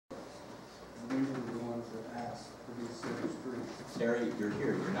Terry, you're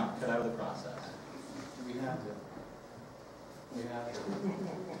here. You're not cut out of the process. We have to. We have to. In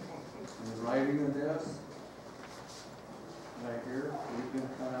the writing of this, right here, we've been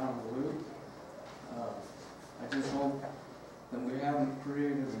cut out of the loop. I just hope that we haven't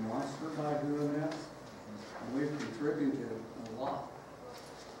created a monster by doing this. We've contributed a lot.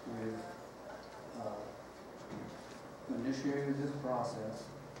 We've initiated this process,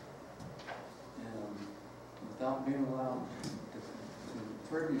 and without being allowed to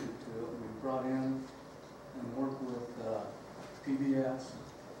contribute to it, we brought in and worked with PBS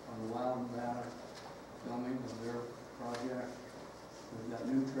on the Wild Nevada filming of their project. We've got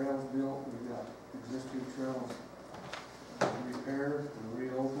new trails built, we've got existing trails repaired and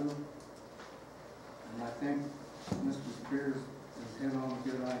reopened. And I think Mr. Spears has hit on a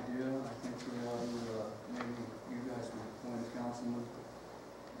good idea. I think we ought to, maybe you guys can appoint a councilman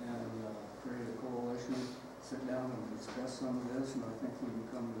and create a coalition, sit down and discuss some of this, and I think we can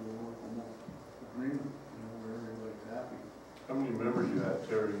come to a local agreement, where everybody's happy. How many members you have,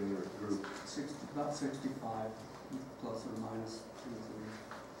 Terry, in your group? About 65, plus or minus 2 or 3.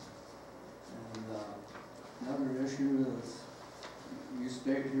 And another issue is, you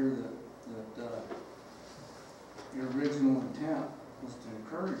state here that your original intent was to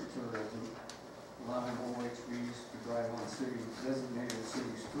encourage tourism, allowing OHVs to drive on designated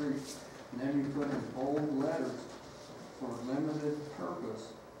city streets. And then you put in bold letters for limited purpose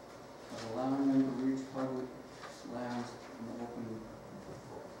of allowing them to reach public lands and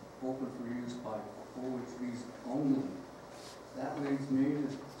open for use by OHVs only. That leads me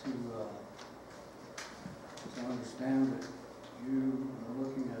to understand that you are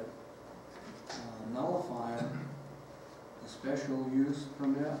looking at nullifying the special use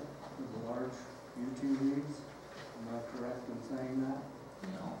permit for the large UTVs. Am I correct in saying that?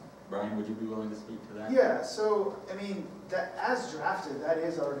 No. Brian, would you be willing to speak to that? Yeah, so, I mean, that as drafted, that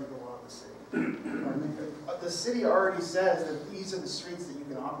is already the law of the city. The city already says that these are the streets that you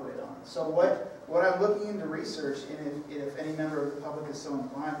can operate on. So what I'm looking into research, and if any member of the public is so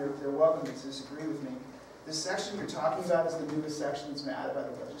inclined, they're welcome to disagree with me. This section you're talking about is the newest section that's been added by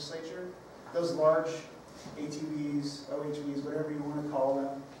the legislature. Those large ATVs, OHVs, whatever you want to call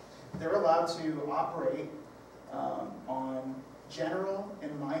them, they're allowed to operate on general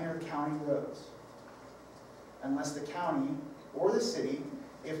and minor county roads, unless the county or the city,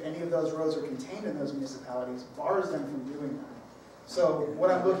 if any of those roads are contained in those municipalities, bars them from doing that. So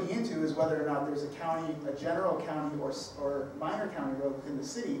what I'm looking into is whether or not there's a general county or minor county road within the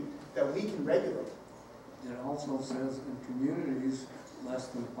city that we can regulate. It also says in communities less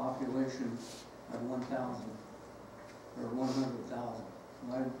than population of 1,000 or 100,000.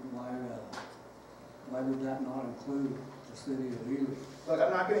 Why would that not include the city of Ely? Look,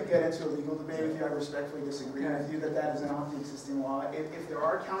 I'm not going to get into a legal debate with you. I respectfully disagree with you that that is not the existing law. If there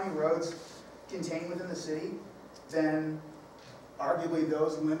are county roads contained within the city, then arguably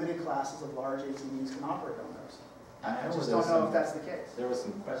those limited classes of large ATVs can operate on those. I just don't know if that's the case. There was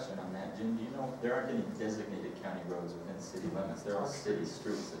some question on that. Jim, do you know there aren't any designated county roads within city limits? They're all city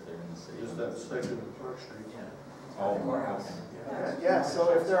streets if they're in the city Just limits. that section of Park Street. Yeah. Oh, okay. Yeah,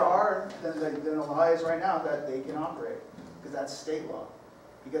 so if there are, then the law is right now that they can operate, because that's state law.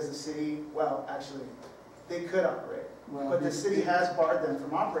 Because the city, well, actually, they could operate. But the city has barred them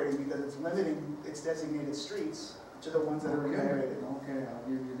from operating because it's limiting its designated streets to the ones that are regulated. Okay, I'll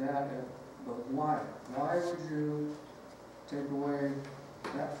give you that. But why? Why would you take away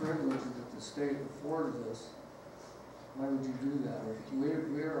that privilege that the state affords us? Why would you do that?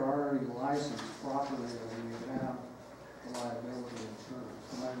 We're already licensed properly and we have liability insurance.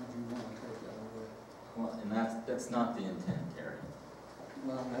 Why would you want to take that away? Well, and that's not the intent, Terry.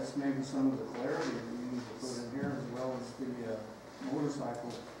 Well, that's maybe some of the clarity that you need to put in here, as well as the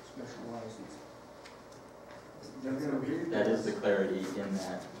motorcycle special license. That is the clarity in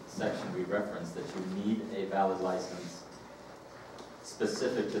that section we referenced, that you need a valid license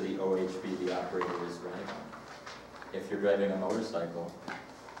specific to the OHV the operator is driving. If you're driving a motorcycle,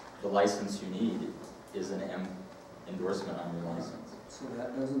 the license you need is an M endorsement on your license. So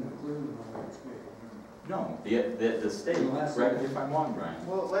that doesn't include an OHV? No, the state, correct me if I'm wrong, Brian,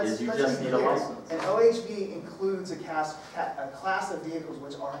 Well, is you just need a license. An OHV includes a class of vehicles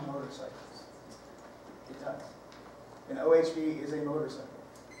which are motorcycles. It does. An OHV is a motorcycle.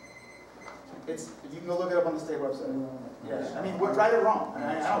 You can go look it up on the state website. Yeah. I mean, we're right or wrong. I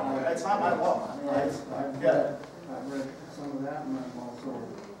mean, it's not my law. I mean, I've read some of that, and I've also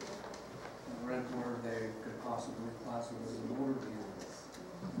read where they could possibly classify it as a motor vehicle.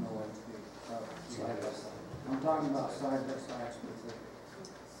 No OHV. I'm talking about side-by-side specific.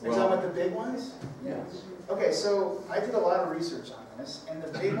 You're talking about the big ones? Yes. Okay, so I did a lot of research on this, and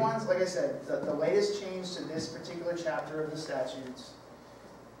the big ones, like I said, the latest change to this particular chapter of the statutes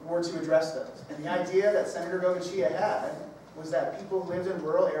were to address those. And the idea that Senator Govichia had was that people who lived in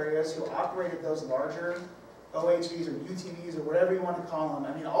rural areas who operated those larger OHVs or UTVs or whatever you want to call them,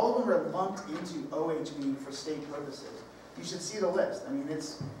 I mean, all of them are lumped into OHV for state purposes. You should see the list. I mean,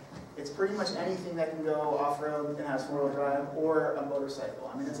 it's pretty much anything that can go off-road and has four-wheel drive or a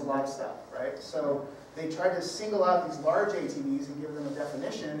motorcycle. I mean, it's a lot of stuff, right? So they tried to single out these large ATVs and give them a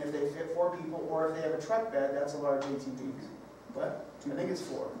definition. If they fit 4 people or if they have a truck bed, that's a large ATV. But I think it's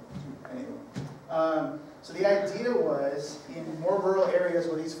 4. Anyway. So the idea was, in more rural areas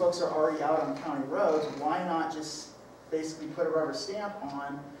where these folks are already out on county roads, why not just basically put a rubber stamp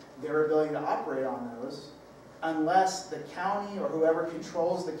on their ability to operate on those, unless the county or whoever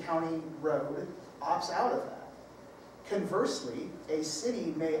controls the county road opts out of that. Conversely, a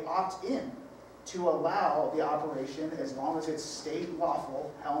city may opt in to allow the operation as long as it's state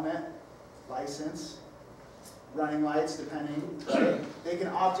lawful, helmet, license, running lights, depending, right? They can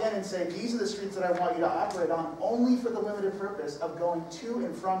opt in and say, these are the streets that I want you to operate on only for the limited purpose of going to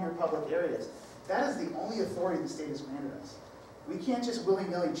and from your public areas. That is the only authority the state has granted us. We can't just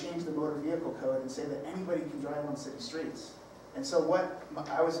willy-nilly change the motor vehicle code and say that anybody can drive on city streets. And so what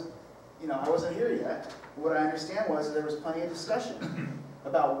I wasn't here yet. What I understand was there was plenty of discussion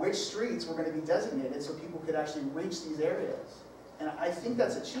about which streets were going to be designated so people could actually reach these areas. And I think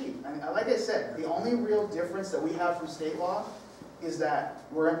that's achieved. I mean, like I said, the only real difference that we have from state law is that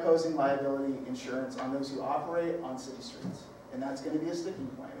we're imposing liability insurance on those who operate on city streets. And that's going to be a sticking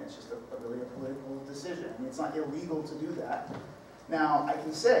point. It's just really a political decision. I mean, it's not illegal to do that. Now, I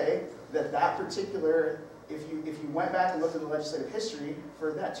can say that particular, if you went back and looked at the legislative history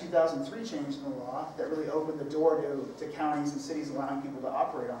for that 2003 change in the law that really opened the door to counties and cities allowing people to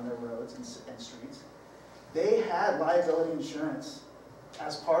operate on their roads and streets, they had liability insurance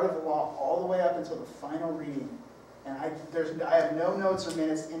as part of the law all the way up until the final reading. And I have no notes or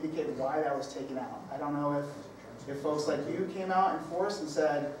minutes to indicate why that was taken out. I don't know if folks like you came out in force and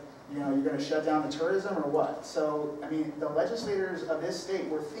said, you know, you're going to shut down the tourism or what. So, I mean, the legislators of this state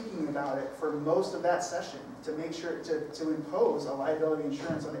were thinking about it for most of that session to make sure to impose a liability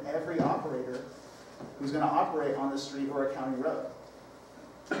insurance on every operator who's going to operate on the street or a county road.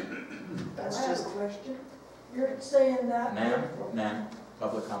 That's I have just... a question. You're saying that... Ma'am,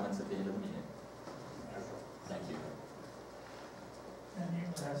 public comments at the end of the meeting. Thank you. And you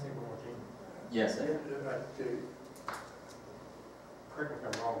can ask me one more thing. Yes, Ed? Correct me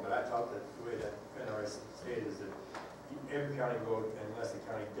if I'm wrong, but I thought that the way that NRS stated is that every county road, unless the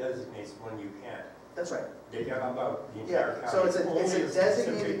county designates one, you can't. That's right. They got about the entire Yeah, county. so it's a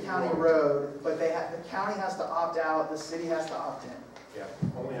designated county road, but the county has to opt out, the city has to opt in. Yeah,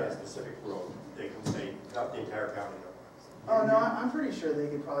 only on a specific road. They can say, not the entire county. Oh, no, I'm pretty sure they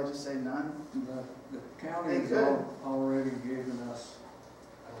could probably just say none. The county They has could. already given us,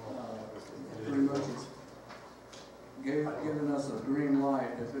 I don't know. pretty much given us a green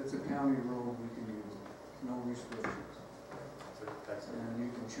light. If it's a county road, we can use it, no restrictions. And you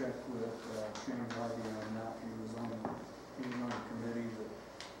can check with Shane Whitey on that. He was on the committee that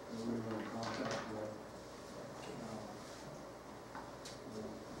we were in contact with.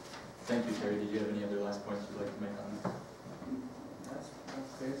 Thank you, Terry. Did you have any other last points you'd like to make on that? That's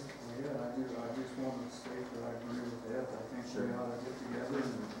basically it. I just wanted to state that I agree with Ed. I think Sure. we ought to get together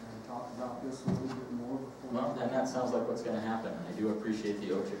and talk about this a little bit more before. Well, and that sounds like what's going to happen. I do appreciate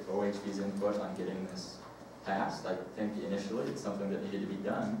the OHB's input on getting this passed. I think initially it's something that needed to be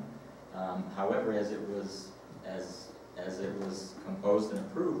done. However, as it was composed and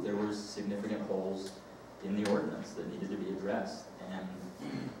approved, there were significant holes in the ordinance that needed to be addressed. And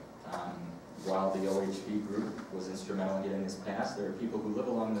while the OHB group was instrumental in getting this passed, there are people who live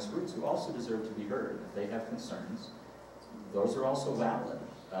along this route who also deserve to be heard. If they have concerns, those are also valid.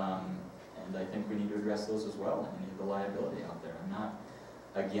 And I think we need to address those as well, and any of the liability out there. I'm not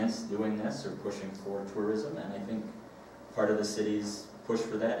against doing this or pushing for tourism, and I think part of the city's push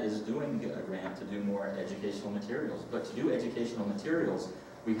for that is doing a grant to do more educational materials. But to do educational materials,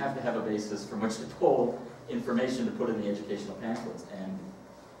 we have to have a basis from which to pull information to put in the educational pamphlets. And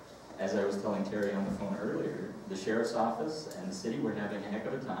as I was telling Terry on the phone earlier, the sheriff's office and the city were having a heck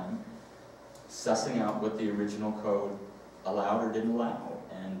of a time sussing out what the original code allowed or didn't allow.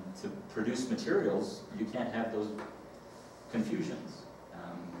 And to produce materials, you can't have those confusions.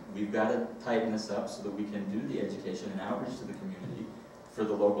 We've got to tighten this up so that we can do the education and outreach to the community for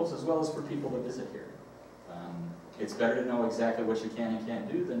the locals as well as for people that visit here. It's better to know exactly what you can and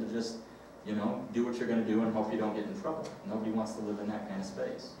can't do than to just you know, do what you're gonna do and hope you don't get in trouble. Nobody wants to live in that kind of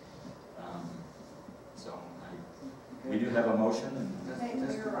space. So, we do have a motion and.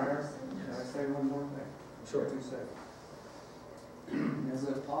 Mr. Mayor, can I say one more thing? Sure. 2 seconds. Is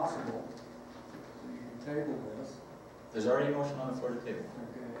it possible that you can table this? There's already a motion on the floor to table.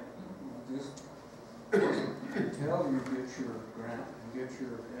 Okay, just until you get your grant and get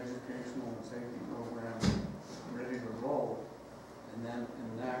your educational and safety program ready to roll, and then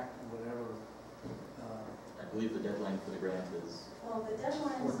enact whatever, I believe the deadline for the grant is, Well, the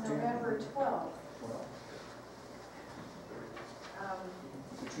deadline is 14. November 12th. well, Um,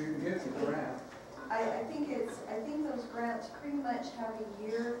 that you can get the grant. I think those grants pretty much have a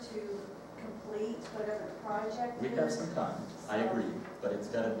year to complete whatever the project we is. have some time, I agree, but it's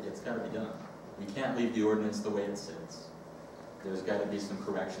gotta be done. We can't leave the ordinance the way it sits. There's gotta be some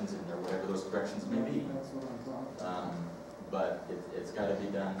corrections in there, whatever those corrections may be. That's what I'm talking. But it's gotta be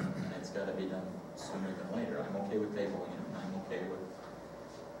done, and it's gotta be done sooner than later. I'm okay with tabling it, and I'm okay with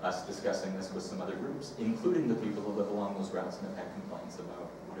us discussing this with some other groups, including the people who live along those routes and have had complaints about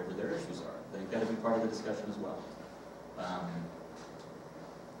whatever their issues are. They've gotta be part of the discussion as well.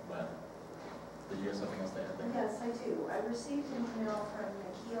 But, did you have something else to add there? Yes, I do. I received an email from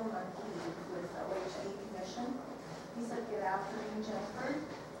Nikhil Markey with the OHB Commission. He said, "Good afternoon, Jennifer.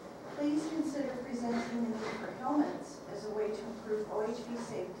 Please consider presenting the need for helmets as a way to improve OHB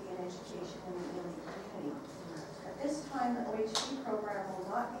safety and education in the Ely community. At this time, the OHB program will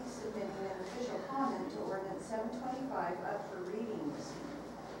not be submitting an official comment to Ordinance 725 up for reading this evening.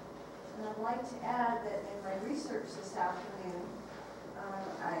 And I'd like to add that in my research this afternoon,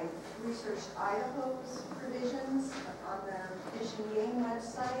 I researched Idaho's provisions on the Fish and Game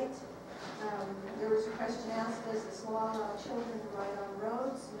website. There was a question asked, does this law allow children to ride on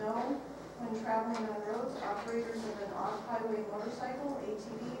roads? No. When traveling on roads, operators of an off-highway motorcycle,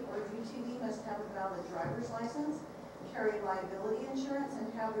 ATV, or UTV must have a valid driver's license, carry liability insurance, and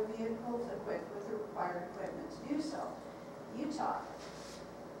have their vehicles equipped with the required equipment to do so. Utah.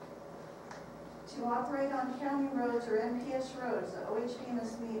 To operate on county roads or NPS roads, the OHB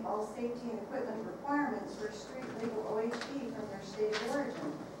must meet all safety and equipment requirements for street legal OHB from their state of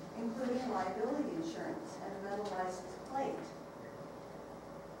origin, including liability insurance and a metal license plate.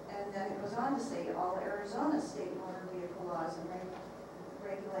 And then it goes on to say all Arizona state motor vehicle laws and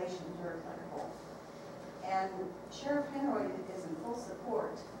regulations are applicable. And Sheriff Henroy is in full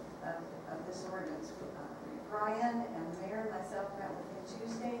support of this ordinance. Brian and the mayor and myself met with him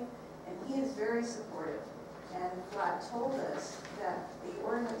Tuesday, and he is very supportive and flat told us that the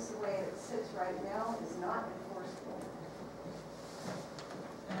ordinance, the way it sits right now, is not enforceable.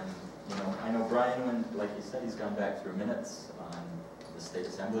 And, you know, I know Brian, when, like you said, he's gone back through minutes on the state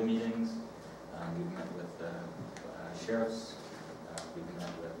assembly meetings. We've met with sheriffs. We've met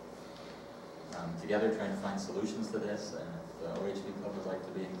with, together trying to find solutions to this. And if the OHB Club would like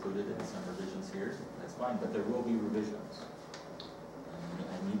to be included in some revisions here, that's fine, but there will be revisions. And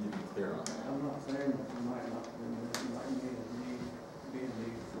I need to be clear on that. I'm not saying that you might not, you might be a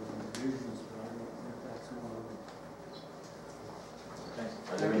need for revisions, but I don't think that's one of them. Okay,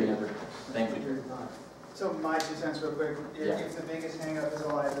 are there any other, thank you. For your time. So my 2 cents real quick, Yeah. if the biggest hangup is the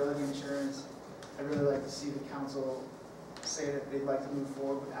liability insurance, I'd really like to see the council say that they'd like to move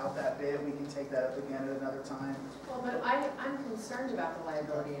forward without that bit. We can take that up again at another time. Well, but I'm concerned about the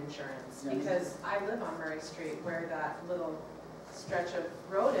liability insurance Yeah. because I live on Murray Street where that little stretch of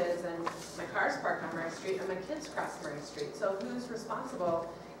road is, and my car's parked on Murray Street and my kids cross Murray Street. So who's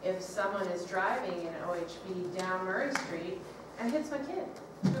responsible if someone is driving in OHB down Murray Street and hits my kid?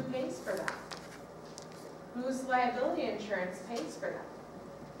 Who pays for that? Whose liability insurance pays for that?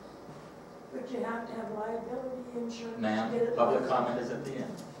 But you have to have liability insurance. to Ma'am, get it. public comment is at the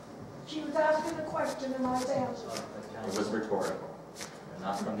end. She was asking a question and I was answering. It was rhetorical,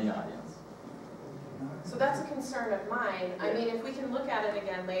 not from the audience. So that's a concern of mine. I mean, if we can look at it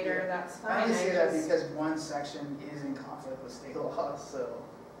again later, that's fine. I only say that just- because one section is in conflict with state law, so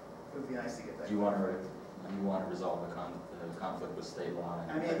it would be nice to get that. Do you want to resolve the conflict with state law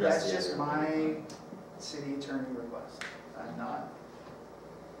I and mean, address that's the just other- my city attorney request. I'm not,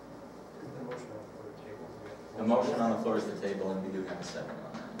 The motion on the table. The motion on the floor is the table, and we do have a second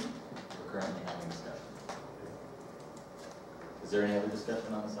on that. We're currently having discussion. Is there any other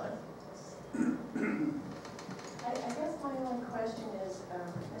discussion on the side? I guess my only question is,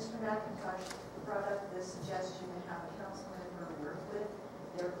 Mr. McIntosh brought up the suggestion to have a council member work with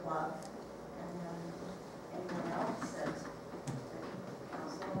their club, and then anyone else that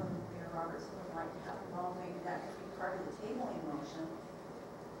council and Mayor Robertson would like to have involved, maybe that could be part of the tabling motion,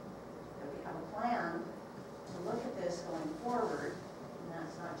 that we have a plan to look at this going forward, and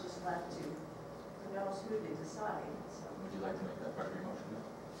that's not just left to knows who to decide, so. Would you like to make that part of your motion?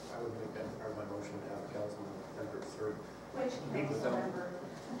 I would make that part of my motion to have council members serve. Which Meet with council them. member?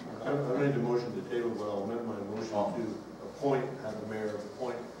 I made the motion to table, but I'll amend my motion Oh. to appoint, have the mayor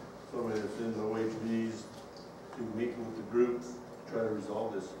appoint somebody that's in the OHBs to meet with the group to try to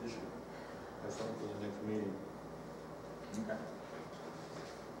resolve this issue. That's something for the next meeting. Okay.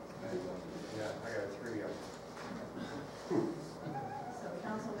 Yeah, I got 3 of them. So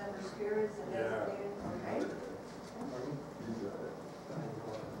council member Spear is the Yeah. designated, okay?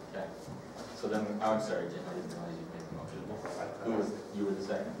 Okay. So then, I'm sorry, Jim, I didn't realize you made the motion. Who was, you were the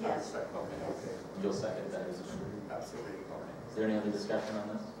second? Yes. Okay. You'll second that as a member. Absolutely. Is there any other discussion on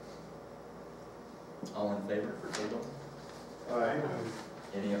this? All in favor for table?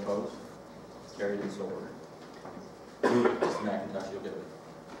 Any opposed? Carried and so ordered. Mr. McIntosh, you'll get with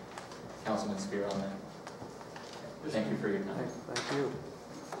Councilman Spear on that. Thank you for your time. Thank you.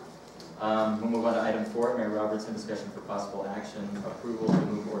 We'll move on to item 4, Mayor Robertson, discussion for possible action, approval to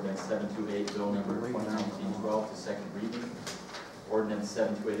move ordinance 728, bill number 2019-12 to second reading. Ordinance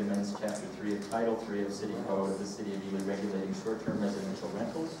 728 amends chapter 3 of title 3 of City Code of the City of Ely regulating short-term residential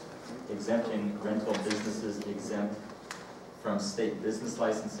rentals, exempting rental businesses exempt from state business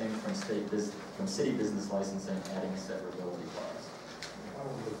licensing, from city business licensing, adding a severability clause.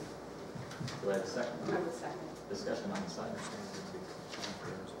 Do I have a second? I would second. Discussion on the side.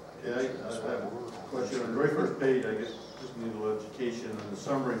 Yeah, I have a question. On the very first page, I guess, just need a little education on the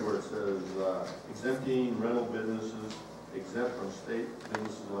summary where it says exempting rental businesses exempt from state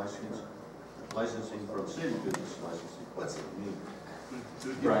businesses licensing from city business licensing. What's it mean?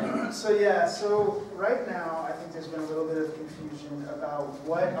 Brian? So yeah, so right now, I think there's been a little bit of confusion about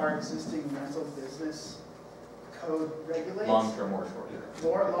what our existing rental business code regulates. Long-term or short-term?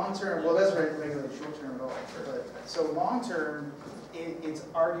 More long-term, well, it doesn't regulate short-term at all, but, so long-term, it's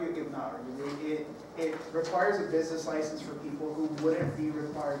not argued, it requires a business license for people who wouldn't be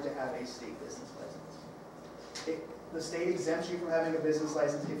required to have a state business license. The state exempts you from having a business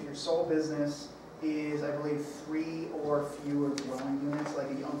license if your sole business is, I believe, 3 or fewer dwelling units, like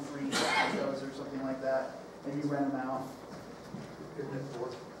you own 3 condos or something like that, and you rent them out. Isn't it 4?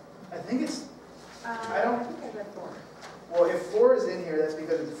 I think it's, I think I read 4. well, if 4 is in here, that's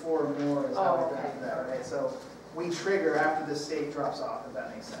because it's 4 or more is how Oh, we okay. drafted that, right? So we trigger after the state drops off, if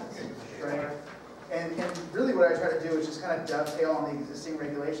that makes sense, right? And really what I try to do is just kind of dovetail on the existing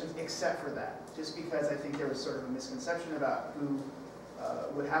regulations, except for that. Just because I think there was sort of a misconception about who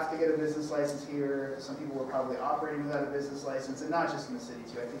would have to get a business license here. Some people were probably operating without a business license, and not just in the city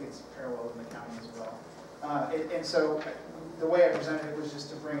too. I think it's parallel in the county as well. And so the way I presented it was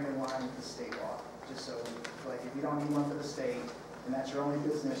just to bring it in line with the state law. Just so, like, if you don't need one for the state, and that's your only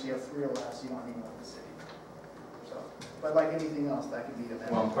business, you have 3 or less, you don't need one for the city. So, but like anything else, that could be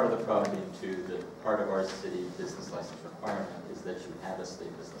amended. Well, part of the problem being too, that part of our city business license requirement is that you have a state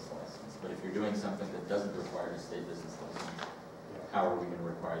business license. But if you're doing something that doesn't require a state business license, how are we going to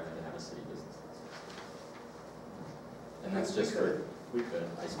require them to have a city business license? And that's just for, we could,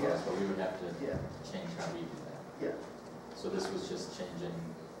 I suppose, but we would have to Yeah, change how we do that. yeah. So this was just changing,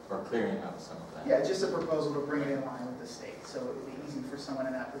 or clearing up some of that. Yeah, just a proposal to bring it in line with the state. So it would be easy for someone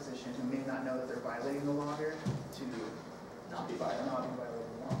in that position who may not know that they're violating the law here to Not be violent. not be violating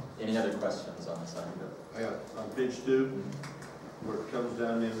the law. Any other questions on this item? I got on page 2, where it comes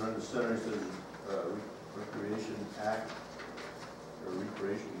down in right in the center, it says Recreation Act, or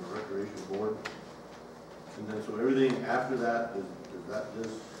Recreation Board. And then, so everything after that, is that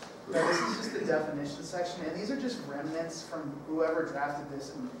just? No, this is just the definition section, and these are just remnants from whoever drafted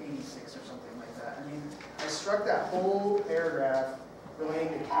this in '86 or something like that. I mean, I struck that whole paragraph relating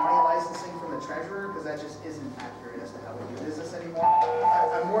to county licensing from the treasurer, because that just isn't accurate as to how we do business anymore.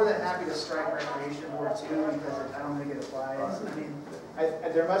 I'm more than happy to strike recreation board too, because I don't think it applies. I mean,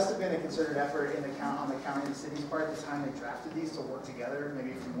 there must have been a concerted effort on the county and the city's part at the time they drafted these to work together,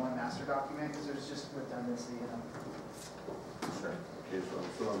 maybe from one master document, because there's just redundancy in them. Sure. Okay,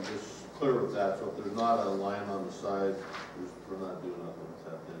 so I'm just clear with that, so if there's not a line on the side, we're not doing nothing with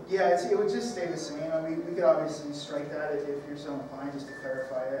that then. Yeah, it would just stay the same. I mean, we could obviously strike that if you're so inclined, just to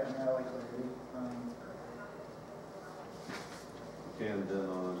clarify it. I mean, I like clarity. Okay, and then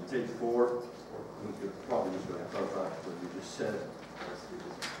on page 4, we could probably just go ahead and clarify what you just said.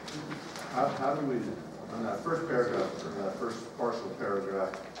 How do we, on that first paragraph, or that first partial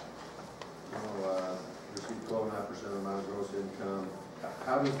paragraph, receive 12.5% amount of gross income,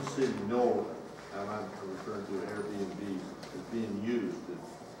 how does the city know, and I'm referring to Airbnb, is being used?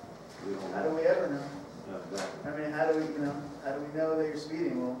 We don't How do know. we ever know? Yeah, exactly. I mean, how do we know that you're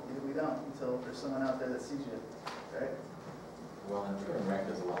speeding? Well, we don't until there's someone out there that sees you, right? Well, and Rec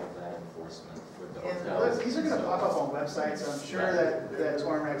does a lot of that enforcement with the And hotels. look, these are gonna so- pop up on websites, so I'm sure that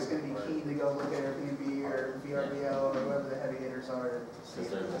Tormac's gonna be keen to go look at Airbnb or VRBO or whoever the heavy hitters are. to see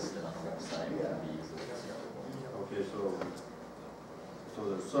Because they're listed on the website, it Yeah. can be easily discoverable. Okay, so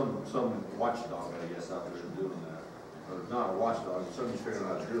there's some watchdog, I guess, out there doing that. Or not a watchdog, somebody's figuring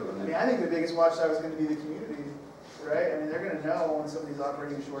out how to do it. I mean, I think the biggest watchdog is gonna be the community, right? I mean, they're gonna know when somebody's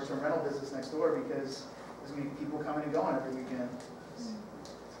operating a short-term rental business next door because there's gonna be people coming and going every weekend.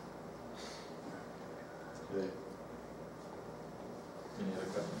 Okay, Any other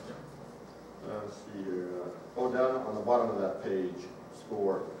questions, Jim? let's see here, down on the bottom of that page,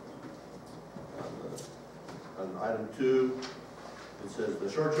 score. On item 2, it says the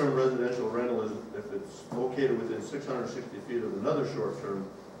short-term residential rental is if it's located within 660 feet of another short-term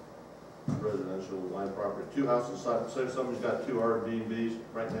residential line property. 2 houses, say somebody's got 2 Airbnbs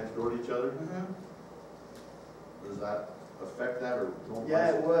right next door to each other, does that affect that or? don't? Yeah,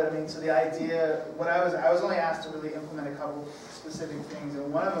 it would. I mean, so the idea, I was only asked to really implement a couple specific things,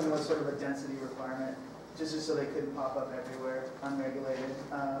 and one of them was sort of a density requirement, just so they couldn't pop up everywhere, unregulated.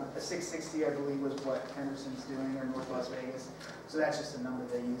 A 660, I believe, was what Henderson's doing, or North Las Vegas. So that's just a number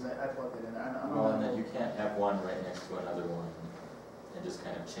they use. I plugged it in. Well, and then you can't have one right next to another one and just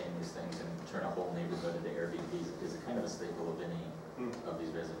kind of chain these things and turn a whole neighborhood into Airbnbs. Is it kind of a staple of any of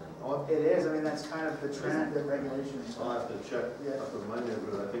these residents? It is. I mean, that's kind of the trend of regulations. I'll have to check Yeah. up in my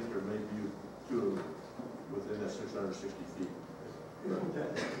neighborhood, I think there may be 2 within that 660 feet.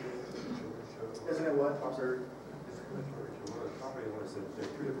 Isn't it what? Property owners, the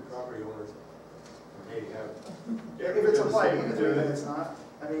 2 different property owners, they have. If it's applied evenly, then it's not.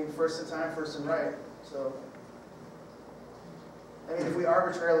 I mean, first in time, first in right, so. I mean, if we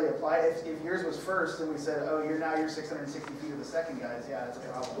arbitrarily apply, if yours was first and we said, oh, you're 660 feet of the second guy's, yeah, that's a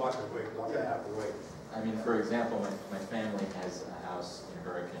problem. Block it half away. I mean, for example, my family has a house in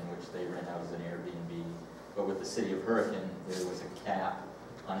Hurricane, which they rent out as an Airbnb, but with the city of Hurricane, there was a cap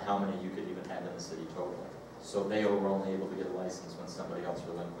on how many you could even have in the city total. So they were only able to get a license when somebody else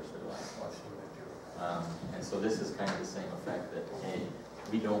relinquished their license. And so this is kind of the same effect that, hey,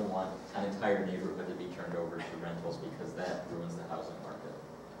 we don't want an entire neighborhood to be turned over to rentals because that ruins the housing market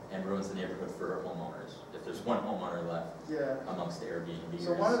and ruins the neighborhood for homeowners. If there's one homeowner left Yeah. amongst the Airbnb.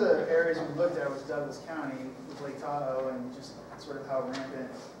 So one of the areas we looked at was Douglas County with Lake Tahoe and just sort of how rampant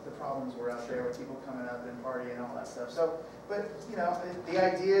the problems were out there with people coming up and partying and all that stuff. So, but, you know, the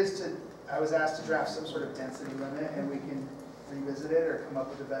idea is to, I was asked to draft some sort of density limit and we can revisit it or come up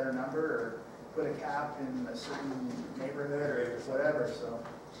with a better number or put a cap in a certain neighborhood or whatever, so.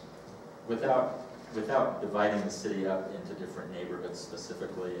 Without dividing the city up into different neighborhoods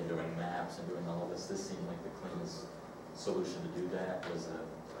specifically and doing maps and doing all of this seemed like the cleanest solution to do that was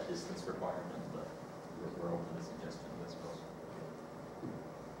a distance requirement, but we're open to suggestions, I suppose.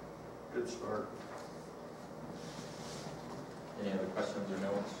 Good start. Any other questions or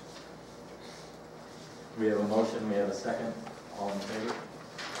notes? We have a motion, we have a second. All in favor?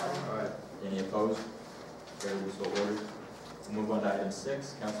 All right. Any opposed? Carried so ordered. We'll move on to item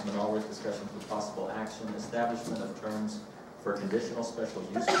 6, Councilman Allworth, discussion for possible action, establishment of terms for conditional special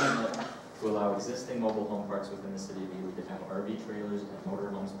use permit to allow existing mobile home parks within the city of Ely to have RV trailers and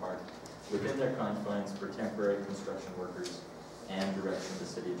motorhomes parked within their confines for temporary construction workers and direction the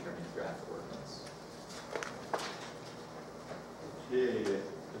city attorney to draft ordinance. Okay,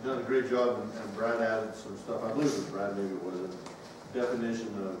 they've done a great job, and Brad added some stuff, I believe it was Brad, maybe it wasn't, definition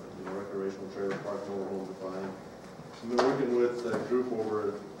of, recreational trailer park, mobile home defined. We've been working with a group over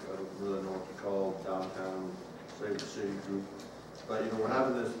at, I don't really know what to call downtown, Save the City group. But, we're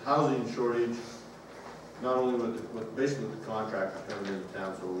having this housing shortage, not only with basically with the contractors coming into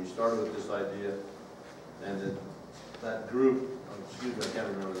town, so we started with this idea, and then that group, excuse me, I can't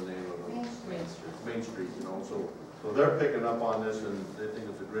remember the name of it. Main Street. Main Street, so they're picking up on this and they think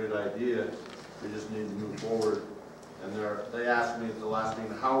it's a great idea. We just need to move forward. And they asked me at the last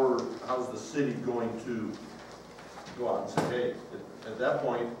meeting, how's the city going to go out and say, hey, at that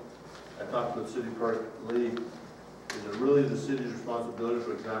point, I talked with City Clerk Lee, is it really the city's responsibility,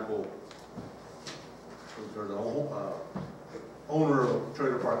 for example, if there's an owner of a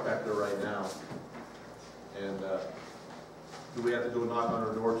trailer park back there right now, and do we have to go knock on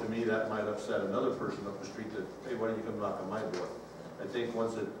her door? To me, that might upset another person up the street that, hey, why don't you come knock on my door? I think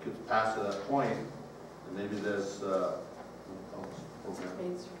once it gets past to that point, and maybe there's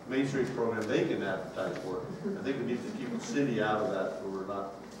Main Street program they can advertise for. I think we need to keep the city out of that, so we're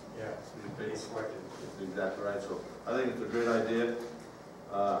not. Yeah, being selected. Exactly right. So I think it's a great idea.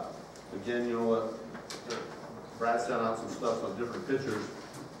 Again, Brad sent out some stuff on different pictures.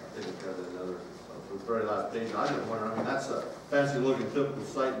 I think it's got another for the very last page, and I didn't wonder, I mean, that's a fancy looking typical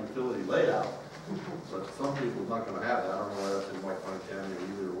site utility layout, but some people's not gonna have that. I don't know why that's in White Pine County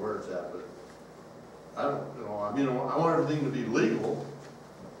either, or where it's at, but I don't, I mean, I want everything to be legal,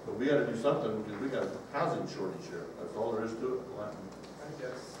 but we gotta do something, because we got a housing shortage here. That's all there is to it. I think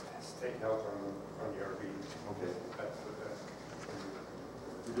that's state health on the RV. Okay. That's what that.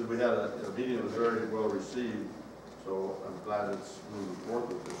 Because we had a meeting that was very well received, so I'm glad it's moving forward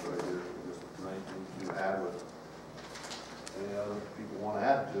with this right here. Just 19 to add with any other people want to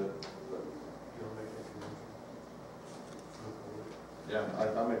add to it. But You don't make any motion. yeah,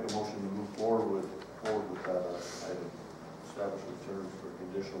 I make a motion to move forward with that item, establishing terms for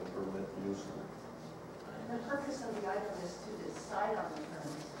conditional permit use. The purpose of the item is to decide on the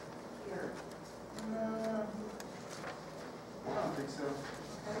terms here. I don't think so.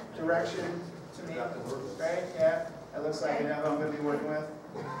 Direction to me, right? Yeah, it looks like I know who I'm gonna be working with,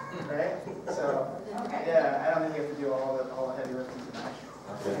 right? So, Okay. yeah, I don't think you have to do all the heavy lifting tonight.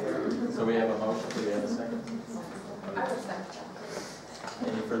 Okay. So we have a motion, do we have a second? I would second that.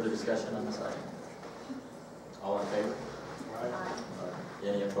 Any further discussion on this item? All in favor?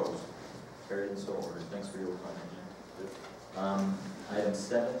 Any opposed? Carried and so ordered. Thanks for your comment. Item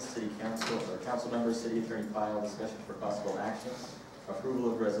 7, city council, or council member, city attorney file discussion for possible action.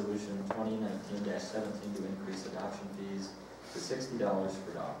 Approval of resolution 2019-17 to increase adoption fees to $60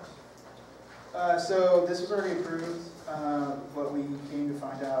 for dogs. So this was already approved, but we came to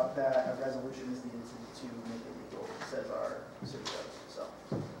find out that a resolution is needed to make it legal, says our city code, so.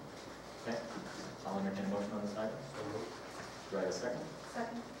 Okay, I'll entertain a motion on this item. Do I have a second?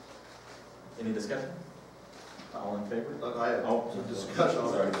 Second. Any discussion? All in favor? I have some discussion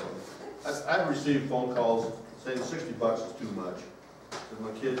on Sorry. that. I've received phone calls saying $60 is too much. And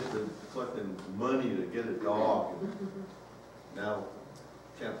my kid's been collecting money to get a dog, and now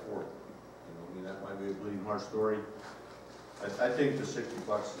can't afford it. You know, I mean, that might be a bleeding heart story. I think the $60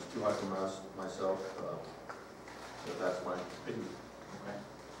 is too high for myself, but that's my opinion. Okay.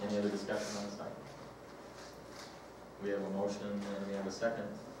 Any other discussion on this item? We have a motion and we have a second.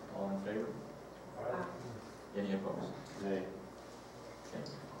 All in favor? Any opposed? Nay. Okay, thank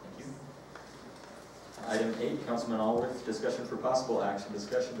you. Item 8, Councilman Allworth, discussion for possible action.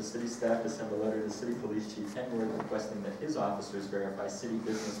 Discussion to city staff to send a letter to City Police Chief Henwood requesting that his officers verify city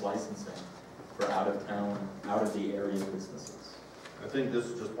business licensing for out-of-the-area businesses. I think this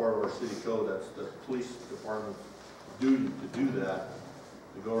is just part of our city code. That's the police department's duty to do that,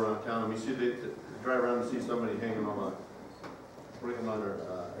 to go around town. And we see they drive around and see somebody hanging on working on their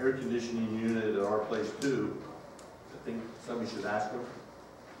air conditioning unit at our place too. I think somebody should ask them.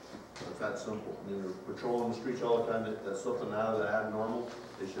 It's that simple. I mean, they're patrolling the streets all the time. That's something out of the abnormal.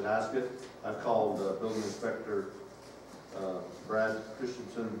 They should ask it. I've called Building Inspector Brad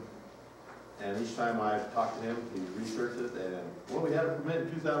Christensen, and each time I've talked to him, he's researched it, and, well, we had a permit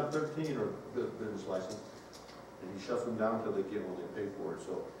in 2013, or business license, and he shuts them down until they get what they pay for it.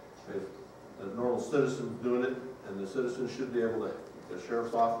 So if the normal citizen's doing it, and the citizens should be able to, the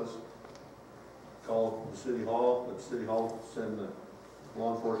sheriff's office, call the city hall, let the city hall send the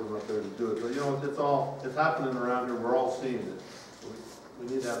law enforcement up there to do it. But, you know, it's happening around here. We're all seeing it. We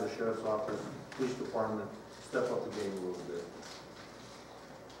need to have the sheriff's office, police department, step up the game a little bit.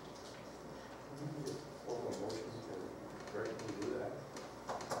 Formal motion to directly do that.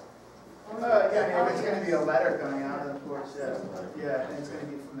 Yeah, I mean, if it's gonna be a letter going out, of course, yeah. Yeah, and it's gonna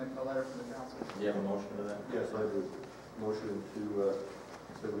be from a letter from the council. Do you have a motion to that? Yes, I do. Motion to,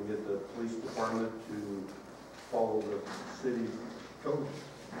 so we get the police department to follow the city code.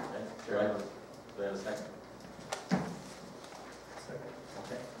 Okay, sure. Do I have a second? Second.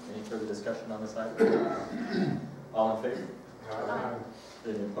 Okay. Any further discussion on this item? All in favor?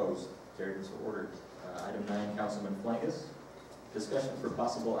 Any opposed? Carried and so ordered. Item 9, Councilman Flangus. Discussion for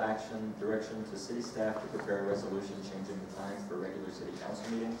possible action, direction to city staff to prepare a resolution changing the times for regular city council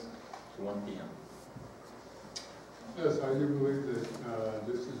meetings to 1 p.m. Yes, I do believe that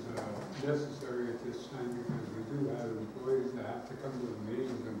this is necessary at this time because we do have employees that have to come to the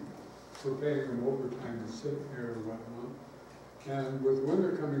meetings and we're paying them overtime to sit here and whatnot. And with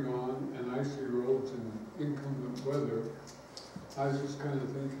winter coming on and icy roads and inclement weather, I just kind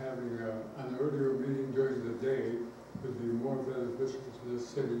of think having an earlier meeting during the day would be more beneficial to the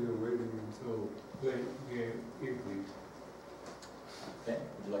city than waiting until late evening. Okay,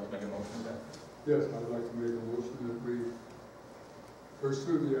 would you like to make a motion to that? Yes, I'd like to make a motion that we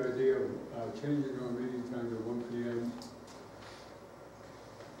pursue the idea of changing our meeting time to 1 p.m.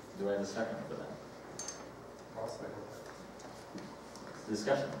 Do I have a second for that? I'll second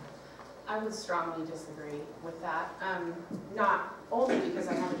Discussion. I would strongly disagree with that. Not only because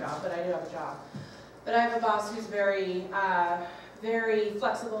I have a job, but I do have a job. But I have a boss who's very, very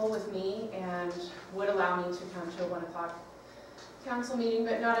flexible with me and would allow me to come to a 1 o'clock council meeting,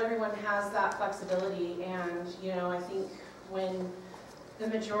 but not everyone has that flexibility. And, you know, I think when the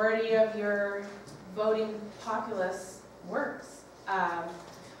majority of your voting populace works,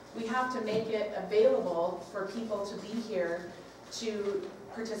 we have to make it available for people to be here to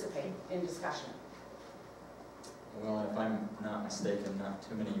participate in discussion. Well, if I'm not mistaken, not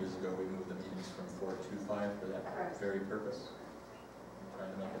too many years ago, we moved the meetings from 4 to 5 for that Correct. very purpose.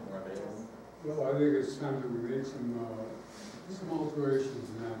 Trying to make it more available. Well, I think it's time that we make some alterations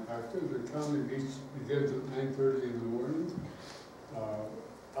in that factor. The county meets, begins at 9:30 in the morning.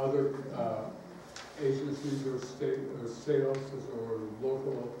 Other agencies or state offices or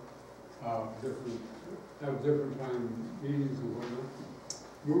local, have different time meetings and whatnot.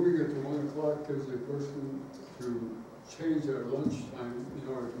 Moving it to 1 o'clock gives a person to change their lunchtime in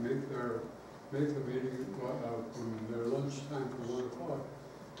order to make the meeting from their lunchtime to 1 o'clock.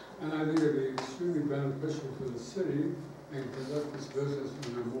 And I think it'd be extremely beneficial to the city and conduct this business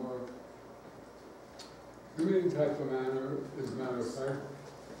in a more humane type of manner. As a matter of fact,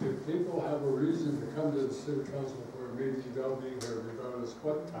 if people have a reason to come to the city council for a meeting, they'll be here regardless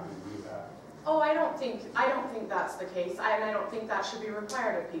what time we have. Oh, I don't think that's the case, and I don't think that should be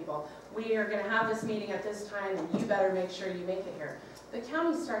required of people. We are gonna have this meeting at this time, and you better make sure you make it here. The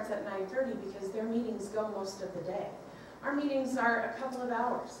county starts at 9:30 because their meetings go most of the day. Our meetings are a couple of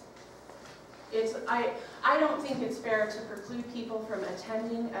hours. I don't think it's fair to preclude people from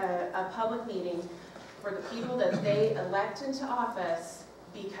attending a public meeting for the people that they elect into office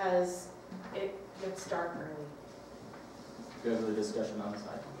because it gets dark early. Good other discussion on the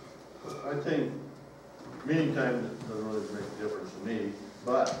side? I think meeting time doesn't really make a difference to me,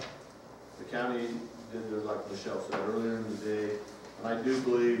 but the county did, like Michelle said earlier in the day, and I do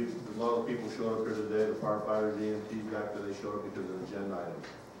believe a lot of people showed up here today, the firefighters, EMTs back there, they showed up because of an agenda item.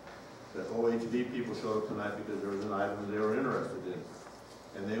 The OHB people showed up tonight because there was an item that they were interested in.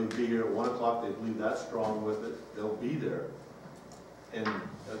 And they would be here at 1 o'clock, they believe that strong with it, they'll be there. And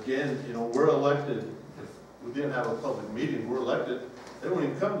again, you know, we're elected, if we didn't have a public meeting, we're elected, they won't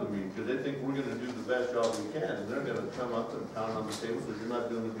even come to the meeting because they think we're gonna do the best job we can, and they're gonna come up and pound on the table, so you're not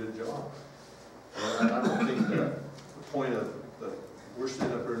doing a good job. And I don't think that the point of, that we're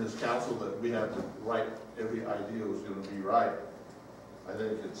sitting up here in this council that we have to write every idea is gonna be right. I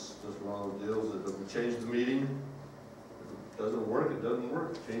think it's just one of those deals that if we change the meeting, if it doesn't work, it doesn't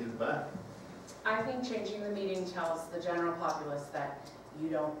work, change it back. I think changing the meeting tells the general populace that you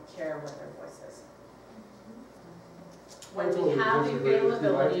don't care what their voice is. When we have the I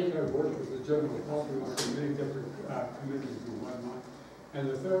availability, think I've worked with the general populace in many different committees and whatnot, and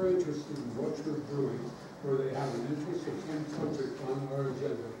if they're interested in what you're doing, or they have an interest in some subject on our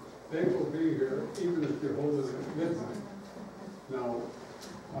agenda, they will be here even if you hold it at midnight. Now,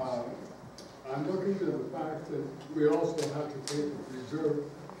 I'm looking at the fact that we also have to take and preserve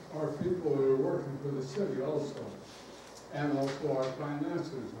our people that are working for the city also, and also our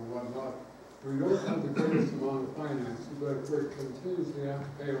finances and whatnot. We don't have the greatest amount of finances, but if we continuously have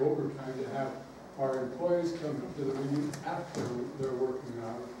to pay overtime to have our employees come to the meeting after their working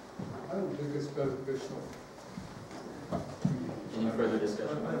hours, I don't think it's beneficial. Any further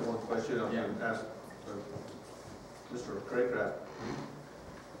discussion? I have one question I'm going to ask Mr. Craycraft.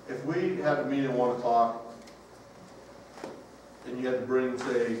 If we had a meeting at 1 o'clock, and you had to bring,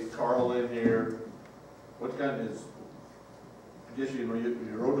 say, Carl in here, what kind is, I guess you know,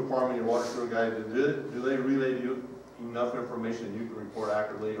 your road department, your water sewer guy, do they relay to you enough information that you can report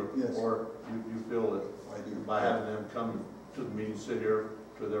accurately, or, Yes. or you feel that I do. by having them come to the meeting, sit here,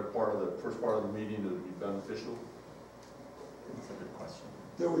 to their part of the, first part of the meeting, it would be beneficial? That's a good question.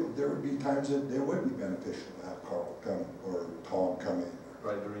 There would be times that it would be beneficial to have Carl come or Tom come in.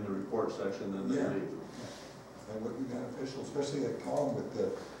 Right, during the report section, then they Yeah. leave. That would be beneficial, especially like Tom with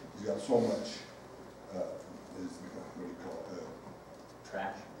he's got so much, what do you call it?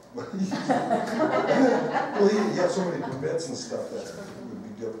 Trash? Well, he has so many permits and stuff that it would be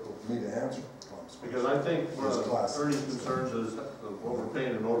difficult for me to answer. Because I think one His of class. Ernie's concerns is what we're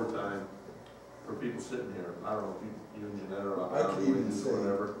paying in overtime for people sitting here. I don't know if you and Jeanette are on I could even wages say, or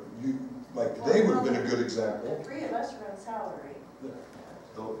whatever. like today would have been a good the example. three of us are on salary.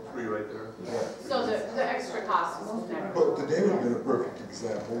 Those three right there. Yeah. so the extra cost is never. But today would have been a perfect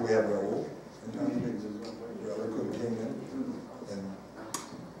example. We have Raul, and Raul could have came in and,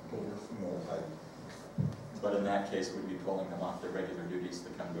 you know, But in that case, we'd be pulling them off their regular duties to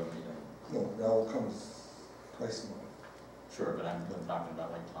come to a meeting. no, Raul comes twice a month. Sure, but I'm talking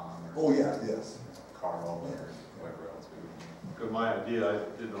about like Tom or Oh, yeah, yes. Carl or whoever else we would need. Because my idea, I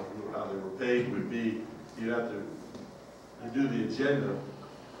didn't know how they were paid, would be, you have to, you do the agenda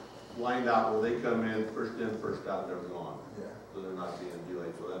lined out where they come in, first out, they're gone. Yeah. So they're not being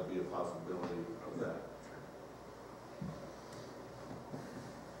delayed, so that'd be a possibility of that.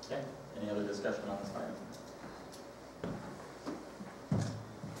 Okay, any other discussion on this item?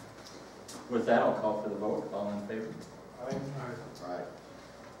 With that, I'll call for the vote. All in favor? Aye. Right.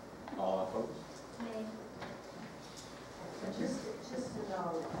 All opposed? May. Just to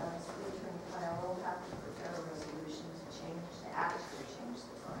know, City Attorney Kyle will have to prepare a resolution to actually change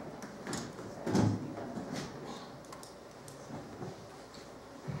the sign. That has to be done in a resolution.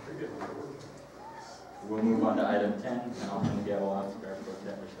 Pretty good. We'll move on to item 10, and I'll hand the gavel off to Mayor Pro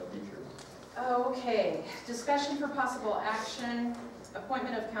Tem Michelle Beecher. Okay, discussion for possible action,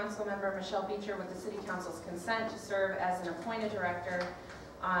 appointment of council member Michelle Beecher with the city council's consent to serve as an appointed director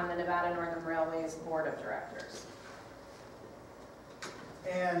on the Nevada Northern Railways Board of Directors.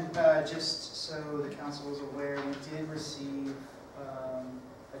 And just so the council is aware, we did receive a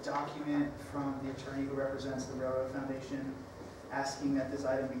document from the attorney who represents the Railroad Foundation asking that this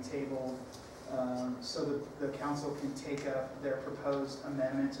item be tabled so that the council can take up their proposed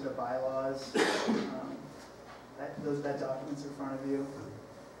amendment to the bylaws. That document's in front of you.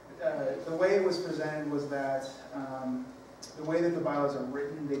 The way it was presented was that the way that the bylaws are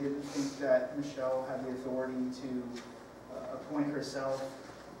written, they didn't think that Michelle had the authority to appoint herself.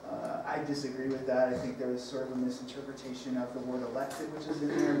 I disagree with that. I think there was sort of a misinterpretation of the word elected, which is in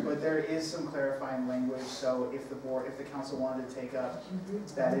there, but there is some clarifying language. So if the council wanted to take up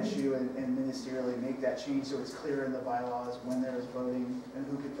that issue and ministerially make that change so it's clear in the bylaws when there is voting and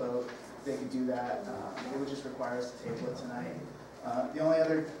who could vote, they could do that. It would just require us to table it tonight. The only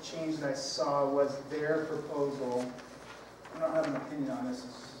other change that I saw was their proposal. I don't have an opinion on this,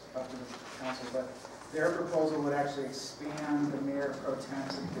 it's up to the council, but their proposal would actually expand the mayor pro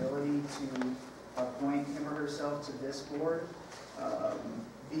tem's ability to appoint him or herself to this board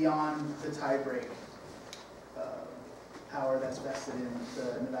beyond the tie-break power that's vested in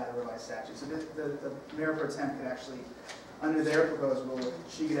the Nevada revised statute. So the mayor pro tem could actually, under their proposed rule,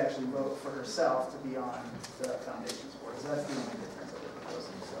 she could actually vote for herself to be on the foundation's board. So that's the only difference that we're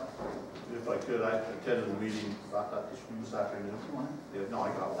proposing. So, If I could, I attended the meeting about that this afternoon. you want Yeah, no, I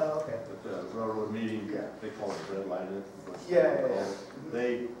got one. Oh, okay. At the railroad meeting, Yeah. they call it red lining. Yeah.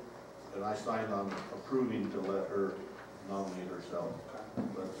 They, and I signed on approving to let her nominate herself.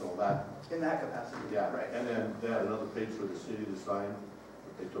 But so that, In that capacity. yeah, Right. and then they had another page for the city to sign,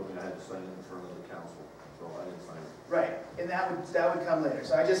 but they told me I had to sign in front of the council, so I didn't sign it. Right, and that would come later.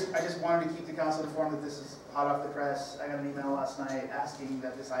 So I just wanted to keep the council informed that this is hot off the press. I got an email last night asking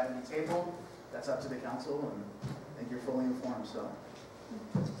that this item be tabled. That's up to the council, and I think you're fully informed, so.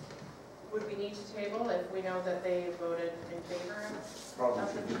 Would we need to table if we know that they voted in favor of it? Probably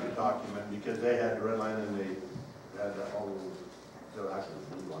should get the document, because they had the red line and they had all those, so actually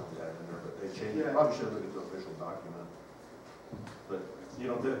the blue line they had in there, but they changed it. Yeah. Probably should look at the official document. But, you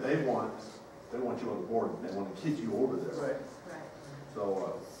know, they want you on the board, and they want to keep you over there. Right. Right.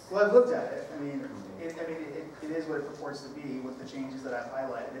 So, Well, I've looked at it. I mean, it is what it purports to be with the changes that I've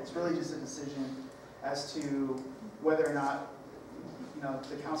highlighted. It's really just a decision as to whether or not, you know,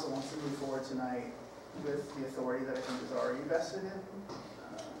 the council wants to move forward tonight with the authority that I think is already vested in,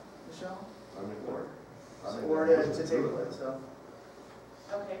 Michelle? I mean, Or I to table it, so.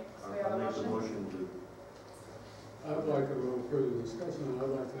 Okay, so we have I a make the motion? motion to, I'd like a little further discussion, I'd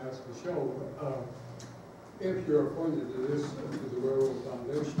like to ask Michelle, if you're appointed to the Railroad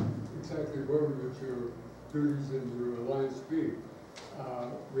Foundation, exactly where would your duties and your alliance be?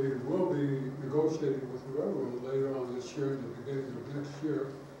 We will be negotiating with the railroad later on this year and the beginning of next year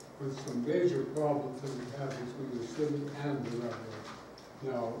with some major problems that we have between the city and the railroad.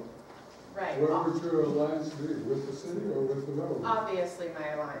 Now, Right. where would your alliance be, with the city or with the railroad? Obviously, my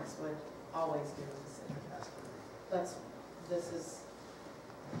alliance would always be with the city. This is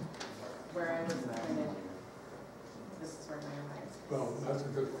where I was appointed. This is where my alliance is. Well, that's a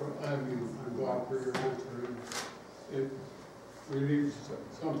good question. I mean, I'm glad for your answer. It relieves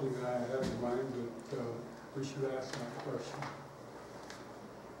something that I had in mind, but we should ask that question.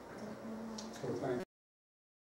 So thank you.